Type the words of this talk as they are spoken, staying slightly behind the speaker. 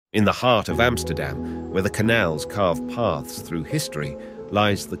In the heart of Amsterdam, where the canals carve paths through history,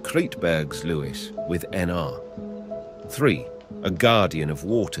 lies the Krijtbergsluis with NR. 3. A guardian of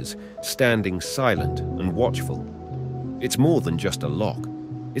waters, standing silent and watchful. It's more than just a lock.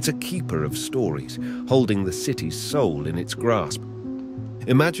 It's a keeper of stories, holding the city's soul in its grasp.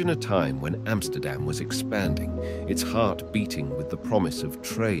 Imagine a time when Amsterdam was expanding, its heart beating with the promise of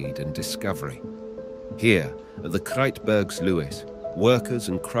trade and discovery. Here, at the Krijtbergsluis, workers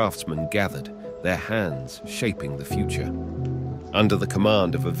and craftsmen gathered, their hands shaping the future. Under the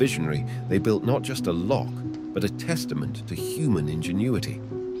command of a visionary, they built not just a lock, but a testament to human ingenuity.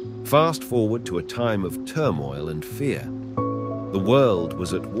 Fast forward to a time of turmoil and fear. The world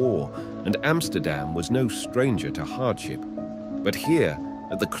was at war, and Amsterdam was no stranger to hardship. But here,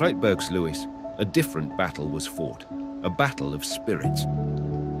 at the Krijtbergsluis, a different battle was fought, a battle of spirits.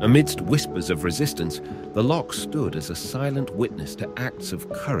 Amidst whispers of resistance, the lock stood as a silent witness to acts of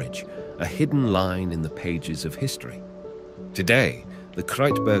courage, a hidden line in the pages of history. Today, the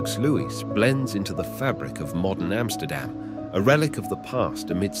Krijtbergsluis blends into the fabric of modern Amsterdam, a relic of the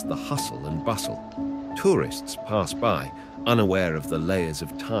past amidst the hustle and bustle. Tourists pass by, unaware of the layers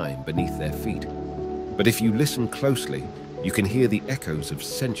of time beneath their feet. But if you listen closely, you can hear the echoes of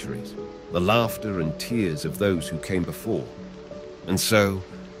centuries, the laughter and tears of those who came before. And so,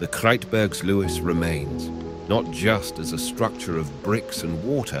 the Krijtbergsluis remains, not just as a structure of bricks and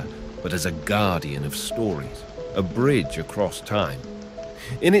water, but as a guardian of stories, a bridge across time.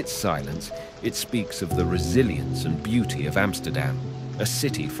 In its silence, it speaks of the resilience and beauty of Amsterdam, a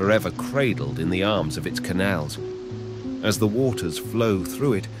city forever cradled in the arms of its canals. As the waters flow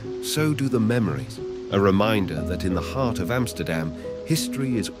through it, so do the memories, a reminder that in the heart of Amsterdam,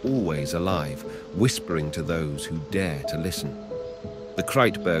 history is always alive, whispering to those who dare to listen. The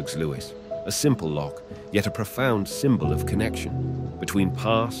Krijtbergsluis, a simple lock, yet a profound symbol of connection, between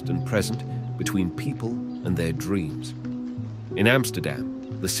past and present, between people and their dreams. In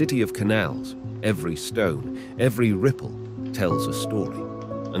Amsterdam, the city of canals, every stone, every ripple tells a story.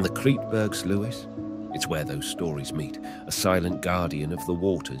 And the Krijtbergsluis, it's where those stories meet, a silent guardian of the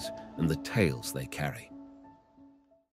waters and the tales they carry.